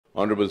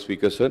Honorable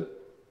Speaker, sir.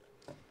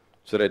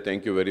 Sir, I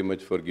thank you very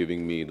much for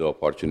giving me the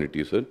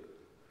opportunity, sir.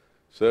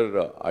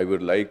 Sir, I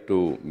would like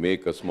to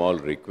make a small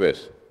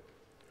request.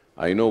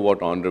 I know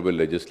what Honorable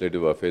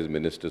Legislative Affairs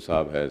Minister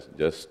Saab has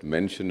just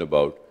mentioned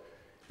about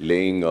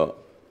laying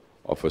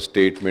of a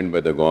statement by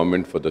the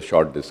government for the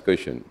short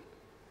discussion.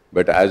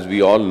 But as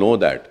we all know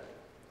that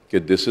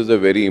this is a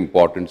very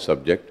important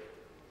subject,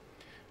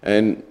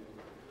 and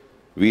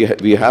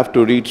we have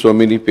to read so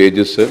many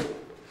pages, sir.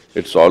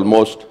 It's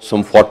almost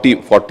some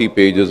 40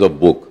 pages of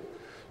book.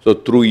 So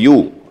through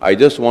you, I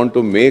just want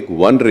to make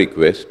one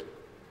request,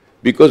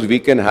 because we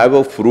can have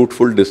a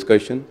fruitful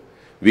discussion,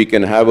 we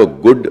can have a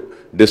good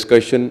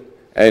discussion,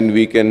 and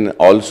we can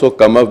also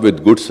come up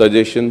with good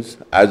suggestions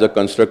as a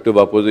constructive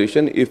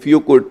opposition. If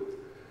you could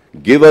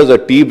give us a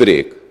tea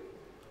break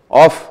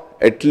of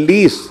at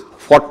least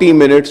 40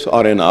 minutes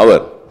or an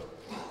hour,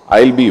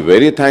 I'll be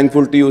very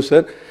thankful to you,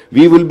 sir.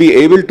 We will be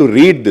able to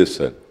read this,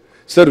 sir.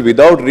 Sir,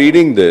 without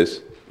reading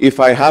this, if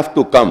I have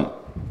to come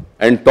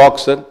and talk,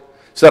 sir,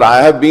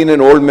 I have been an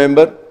old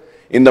member.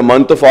 In the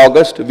month of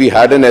August, we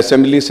had an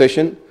assembly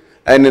session,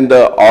 and in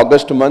the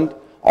August month,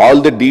 all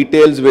the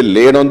details were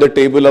laid on the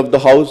table of the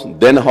House,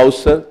 then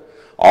House, sir.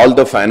 All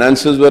the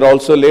finances were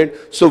also laid.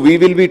 So we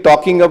will be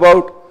talking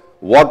about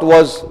what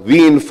was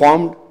we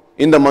informed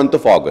in the month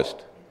of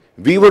August.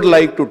 We would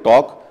like to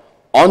talk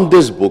on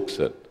this book,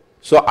 sir.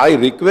 So I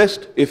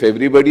request, if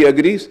everybody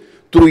agrees,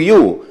 through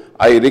you,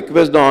 I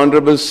request the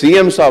Honorable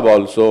CM Saab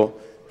also,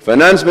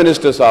 Finance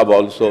Minister Saab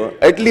also,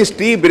 at least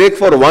tea break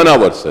for 1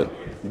 hour, sir.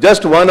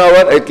 Just 1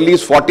 hour, at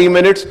least 40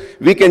 minutes,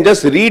 we can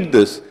just read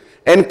this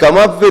and come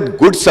up with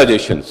good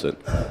suggestions, sir.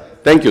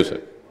 Thank you,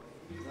 sir.